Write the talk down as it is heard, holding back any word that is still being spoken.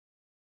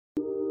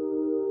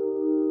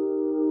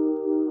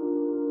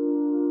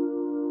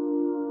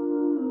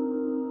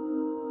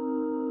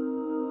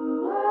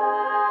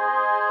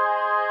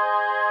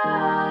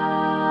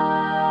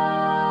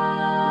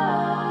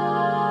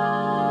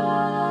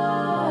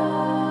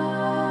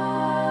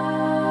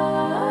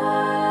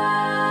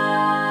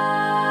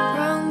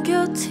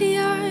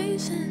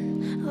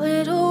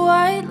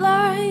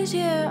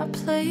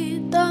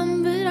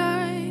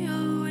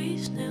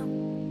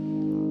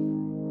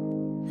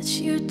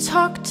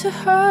talked to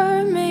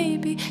her,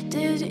 maybe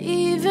did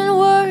even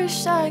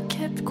worse. I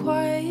kept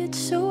quiet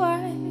so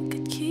I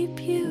could keep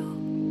you.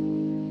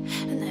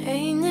 And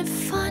ain't it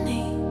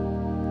funny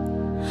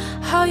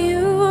how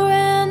you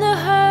ran to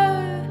her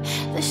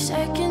the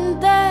second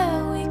that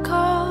we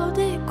called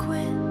it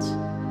quits?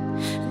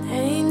 And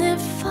ain't it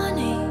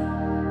funny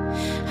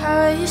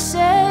how you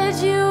said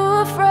you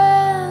were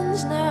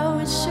friends, now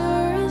it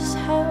sure as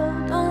hell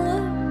don't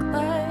look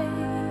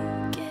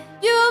like it.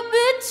 You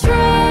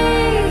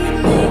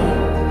betrayed me,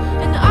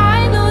 and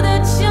I know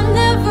that you'll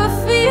never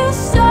feel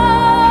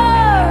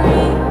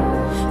sorry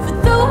for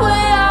the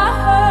way I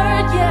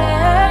hurt.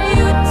 Yeah,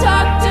 you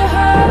talked to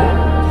her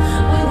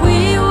when we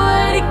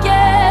were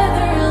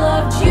together,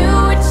 loved you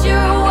at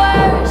your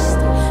worst,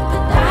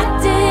 but that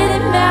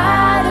didn't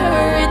matter.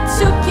 It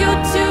took you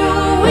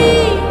 2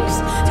 weeks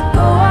to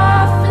go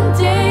off and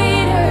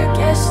date her.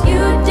 Guess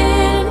you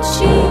didn't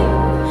cheat,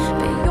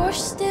 but you're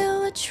still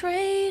a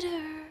traitor.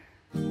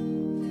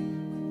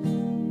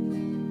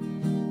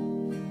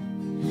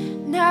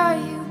 Now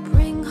you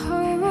bring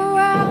her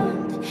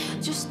around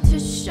just to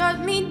shut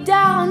me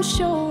down,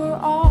 show her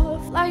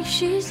off like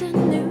she's a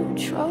new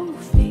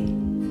trophy.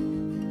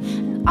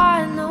 And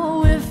I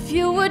know if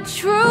you were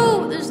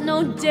true, there's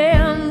no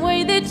damn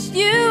way that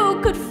you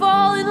could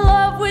fall in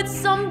love with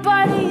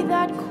somebody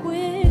that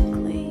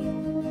quickly.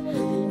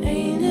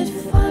 Ain't it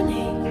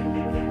funny?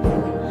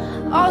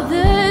 All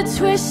the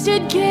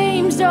twisted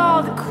games,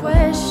 all the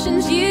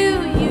questions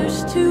you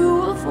used to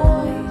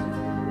avoid.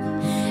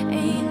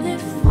 Ain't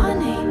it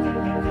funny?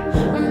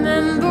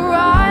 Remember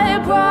I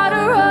brought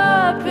her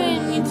up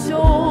and you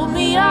told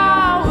me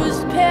I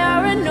was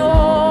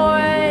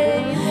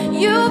paranoid.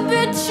 You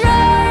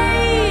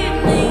betrayed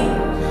me,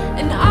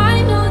 and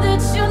I know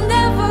that you'll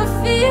never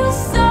feel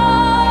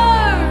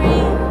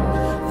sorry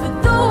for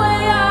the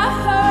way I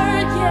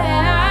hurt.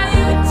 Yeah,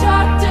 you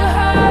talked to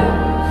her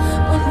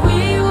when we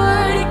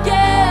were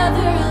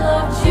together,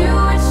 loved you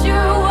at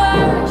your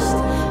worst,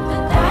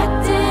 but that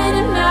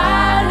didn't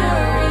matter.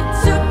 It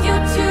took you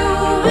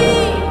 2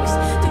 weeks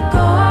to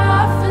go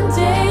off and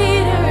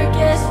date her.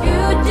 Guess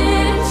you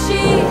didn't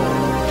cheat,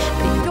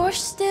 but you're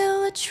still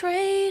a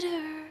traitor.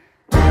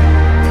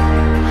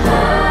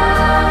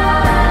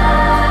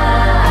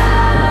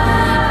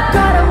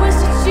 God, I wish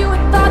that you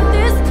had thought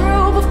this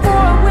through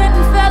before I went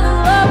and fell in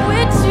love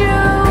with you.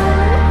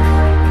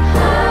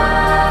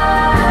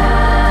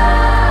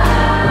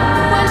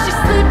 When she's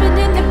sleeping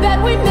in the bed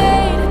we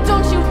made,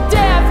 don't you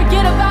dare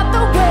forget about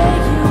the way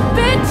you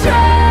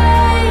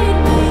betrayed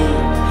me.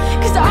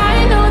 'Cause I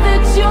know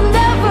that you'll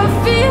never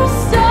feel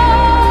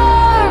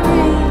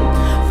sorry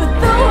for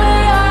the way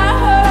I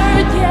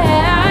hurt.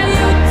 Yeah,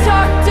 you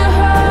talked to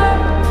her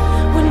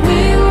when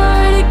we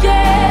were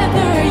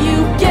together, you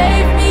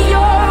gave me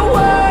your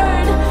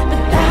word,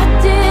 but that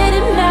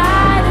didn't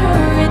matter.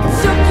 It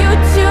took you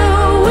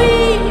 2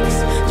 weeks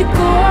to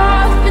go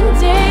off and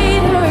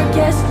date her.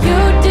 Guess you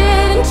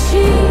didn't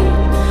cheat,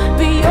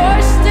 but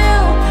you're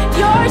still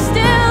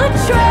a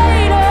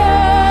traitor.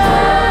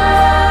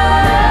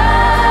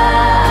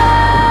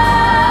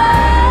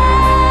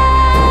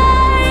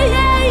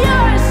 Yeah,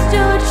 you're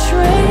still a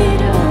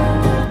traitor.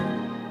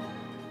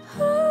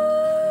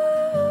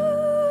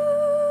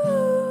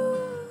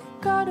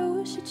 God, I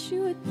wish that you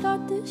had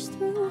thought this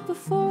through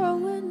before I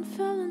went and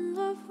fell in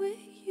love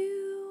with you.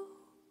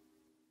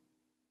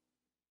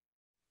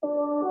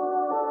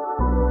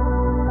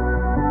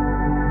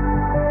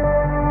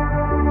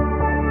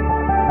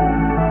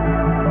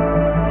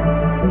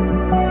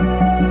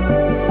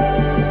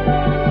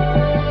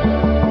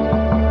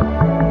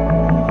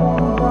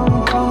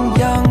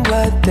 Young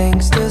blood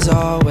thinks there's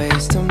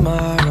always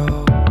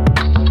tomorrow.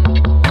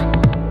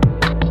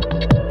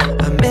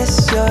 I miss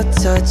your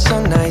touch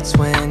on nights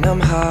when I'm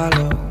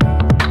hollow.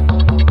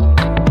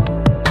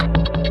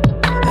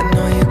 I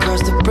know you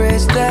crossed the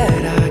bridge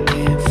that I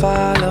can't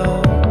follow.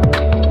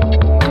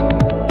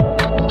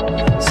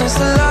 Since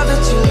the love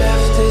that you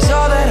left is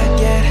all that I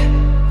get,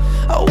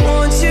 I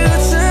want you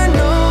to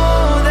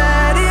know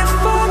that if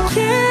I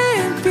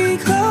can't be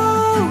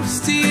close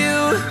to you,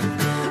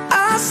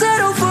 I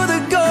settle for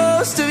the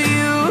ghost of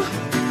you.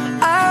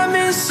 I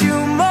miss you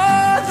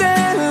more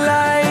than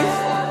life.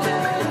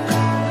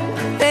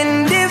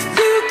 And if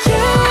you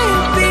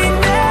can't be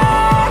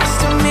next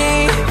to me,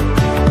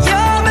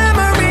 your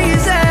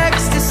memory's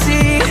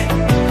ecstasy.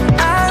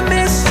 I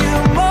miss you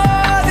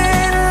more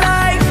than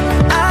life.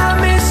 I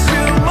miss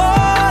you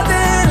more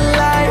than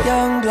life.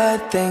 Young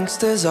blood thinks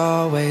there's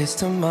always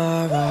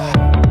tomorrow.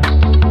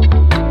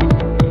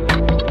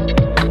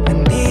 I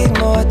need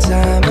more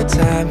time, but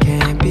time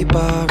can't be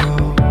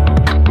borrowed.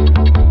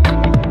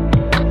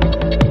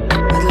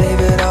 I'd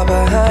leave it all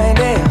behind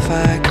if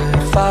I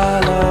could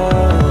follow.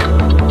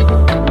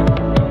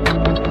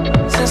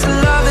 Since the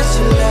love that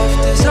you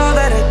left is all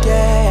that I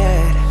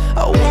get,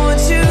 I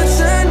want you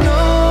to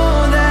know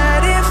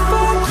that if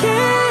I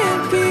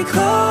can't be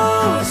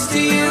close to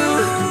you,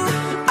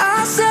 I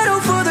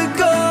settle for the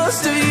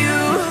ghost of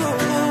you.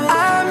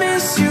 I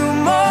miss you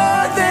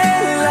more than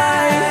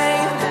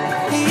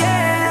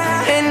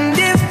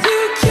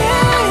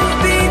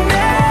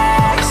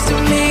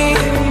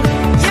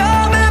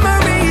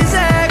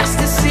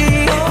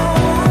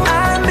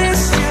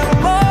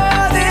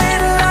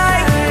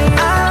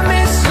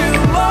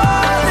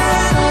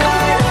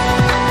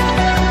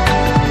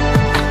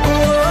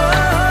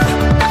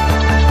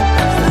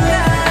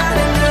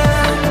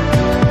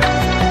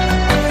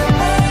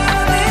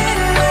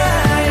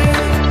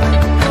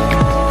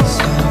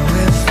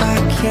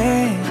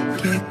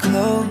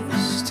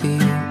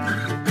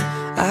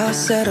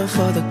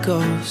a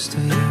ghost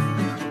of you.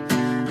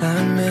 I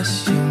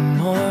miss you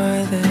more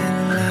than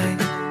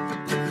life.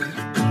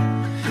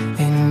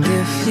 And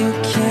if you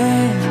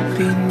can't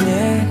be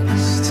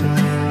next to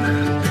me,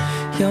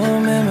 your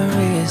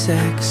memory is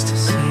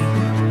ecstasy.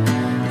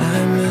 I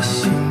miss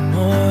you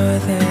more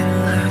than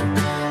life.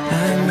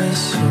 I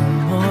miss you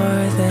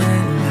more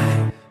than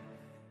life.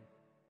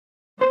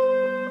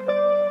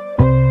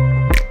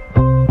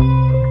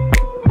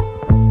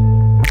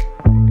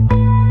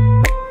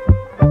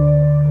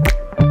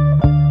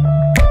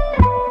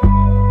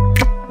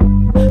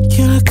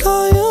 Can I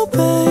call you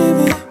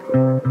baby?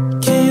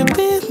 Can you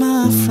be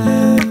my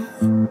friend?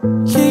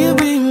 Can you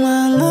be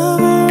my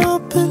lover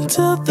up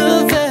until the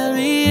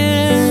very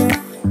end?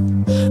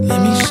 Let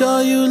me show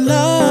you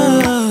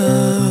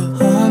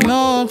love. I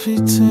don't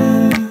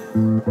pretend.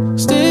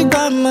 Stick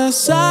by my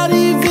side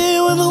even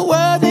when the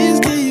world is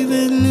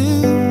giving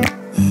in.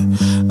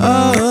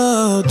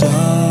 Oh,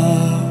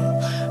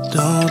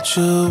 don't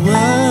you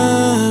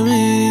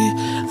worry.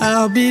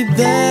 I'll be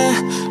there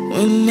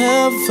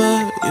whenever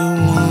you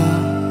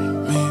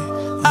want me.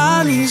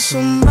 I need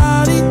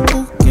somebody who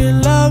can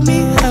love me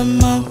at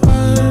my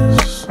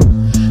worst.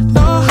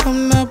 No, I'm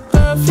not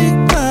perfect,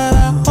 but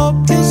I hope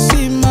you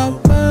see my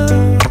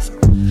worth.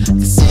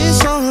 'Cause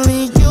it's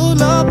only you,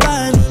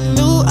 nobody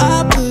knew I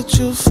put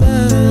you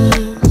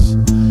first.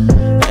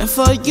 And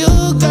for you,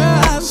 girl,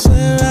 I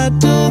swear I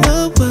do the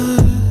worst.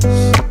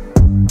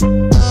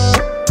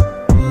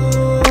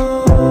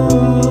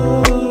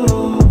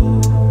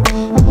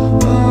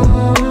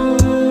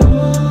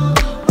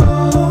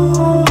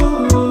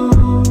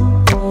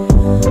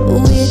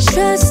 We're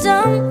trust,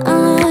 I'm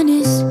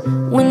honest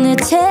when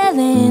they're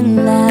telling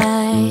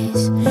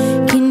lies.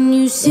 Can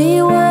you see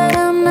what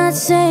I'm not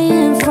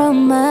saying from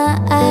my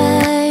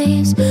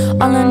eyes?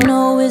 All I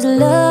know is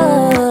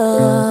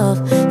love.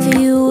 For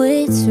you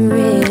it's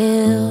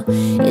real.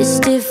 It's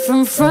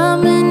different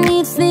from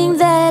anything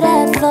that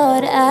I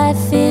thought I'd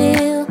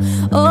feel.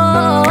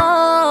 Oh,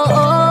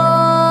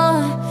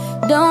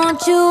 don't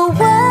you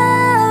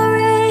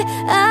worry,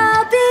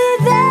 I'll be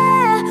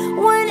there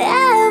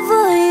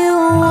whenever you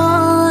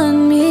want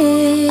me.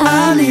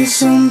 I need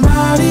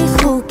somebody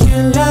who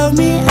can love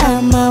me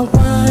at my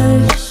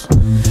worst.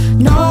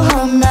 No,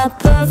 I'm not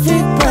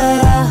perfect, but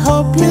I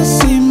hope you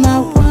see my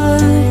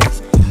worth.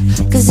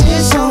 'Cause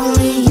it's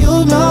only you,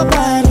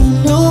 nobody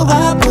knew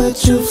I put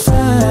you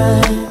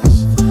first.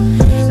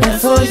 And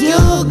for you,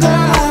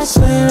 girl, I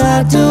swear I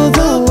do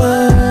the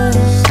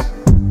worst.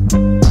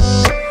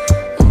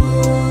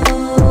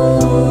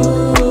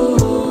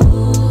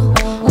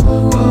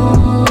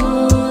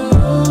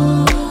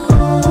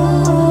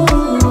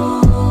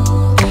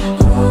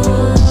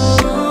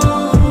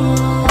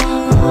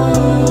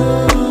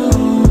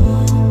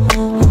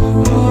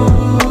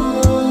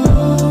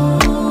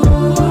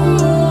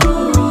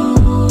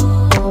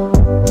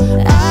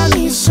 I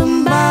need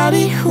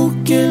somebody who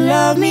can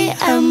love me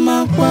at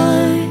my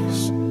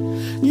worst.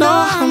 No,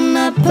 I'm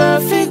not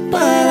perfect,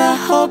 but I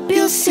hope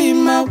you see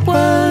my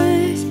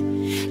worth.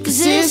 'Cause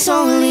it's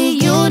only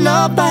you,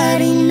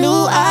 nobody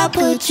knew I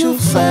put you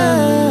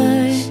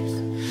first.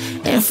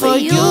 And for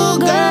you,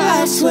 girl,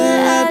 I swear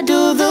I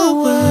do the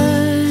worst.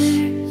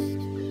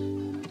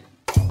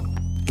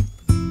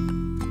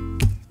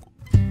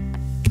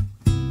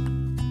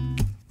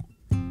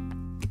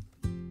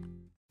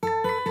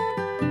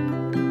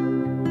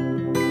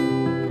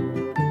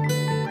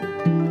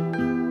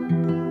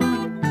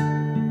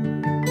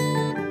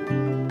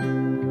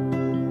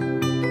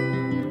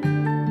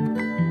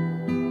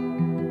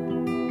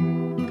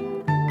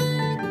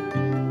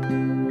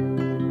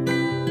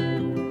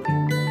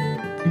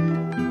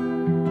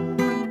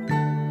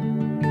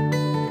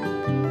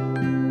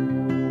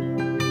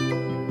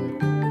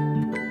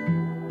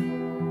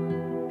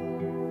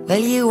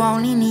 Well, you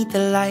only need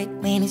the light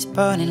when it's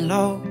burning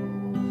low.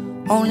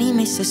 Only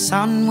miss the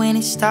sun when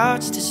it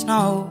starts to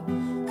snow.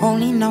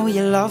 Only know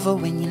you love her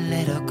when you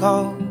let her go.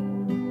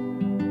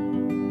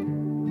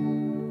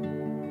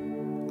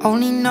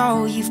 Only know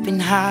you've been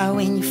high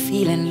when you're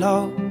feeling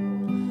low.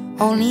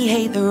 Only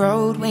hate the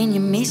road when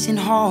you're missing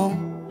home.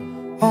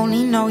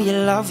 Only know you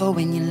love her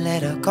when you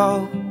let her go.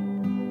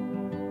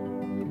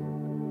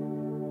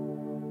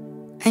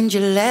 And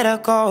you let her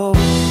go.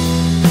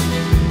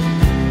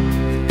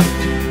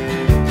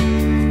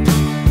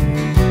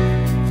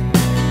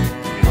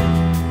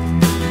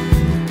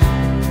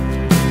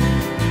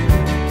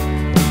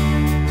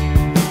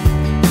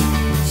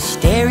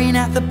 Staring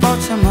at the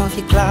bottom of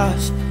your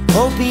glass,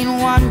 hoping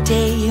one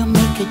day you'll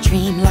make a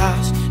dream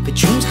last. But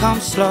dreams come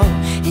slow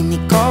and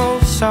they go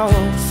so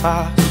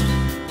fast.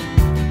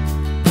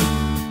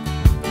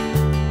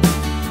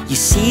 You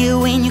see it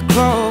when you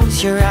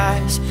close your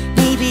eyes.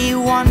 Maybe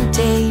one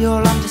day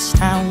you'll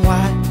understand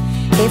why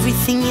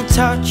everything you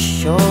touch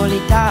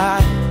surely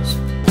dies.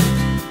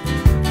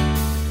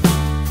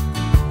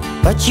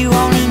 But you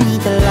only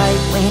need the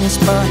light when it's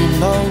burning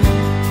low.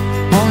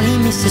 Only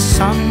miss the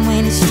sun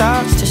when it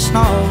starts to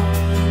snow.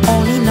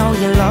 Only know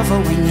you love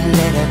her when you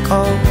let her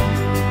go.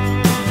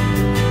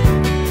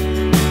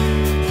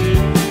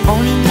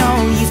 Only know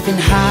you've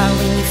been high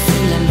when you're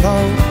feeling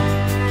low.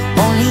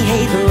 Only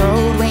hate the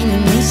road when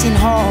you're missing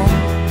home.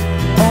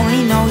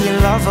 Only know you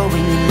love her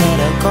when you let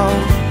her go.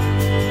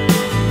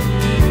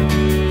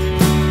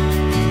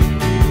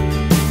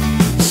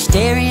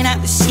 Staring at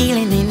the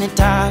ceiling in the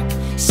dark,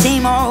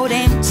 same old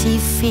empty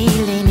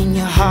feeling in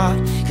your heart.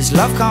 Cause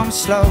love comes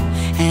slow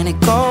and it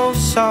goes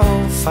so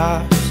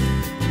fast.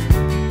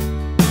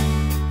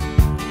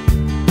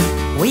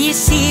 Will you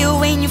see her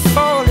when you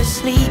fall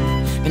asleep,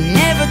 but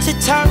never to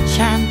touch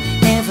and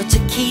never to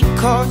keep?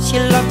 Cause you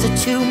loved her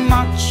too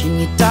much and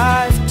you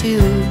dive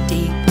too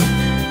deep.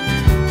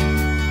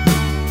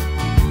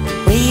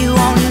 Will you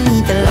only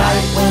need the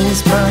light when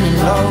it's burning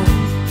low?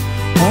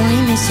 Only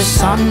miss the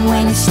sun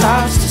when it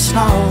starts to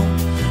snow.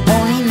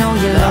 Only know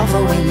you love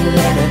her when you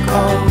let her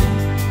go.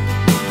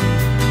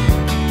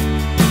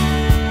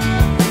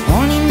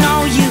 Only know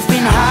you've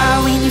been high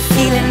when you're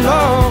feeling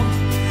low.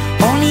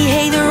 Only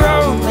hate the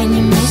road when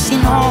you're missing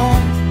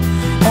home.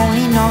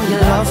 Only know you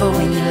love her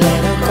when you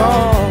let her go.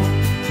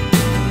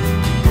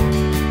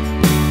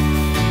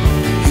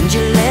 And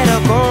you let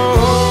her go.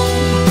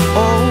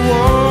 Oh, oh,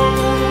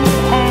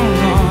 oh,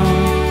 oh.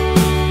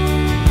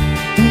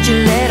 And you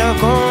let her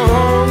go.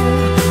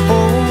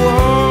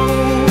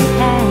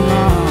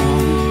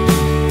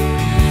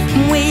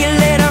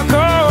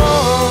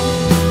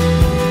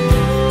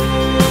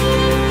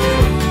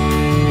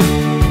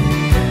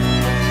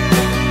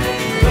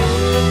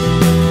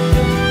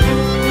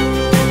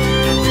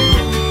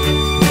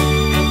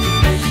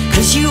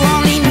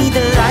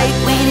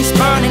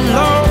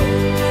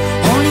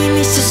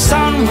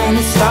 When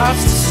it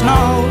starts to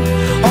snow,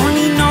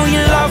 only know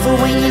you love her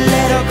when you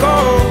let her go.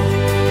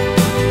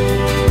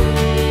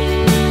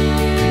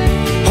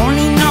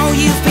 Only know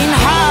you've been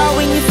high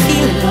when you're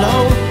feeling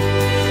low.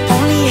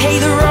 Only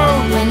hate the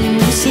road when you're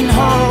missing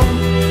home.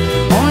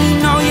 Only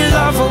know you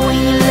love her when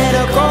you let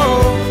her go.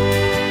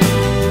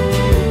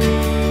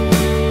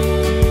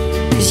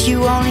 Cause you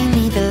only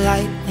need the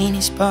light when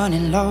it's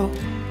burning low.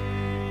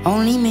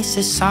 Only miss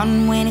the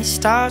sun when it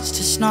starts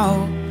to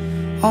snow.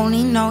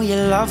 Only know you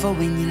love her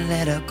when you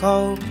let her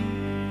go.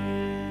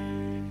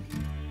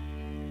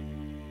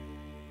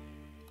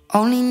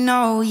 Only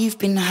know you've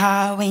been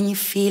high when you're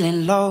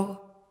feeling low.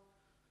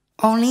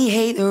 Only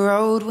hate the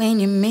road when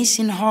you're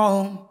missing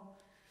home.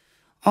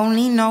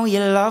 Only know you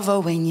love her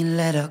when you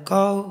let her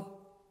go.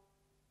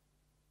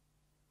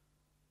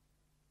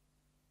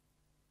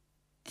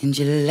 And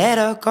you let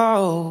her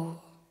go.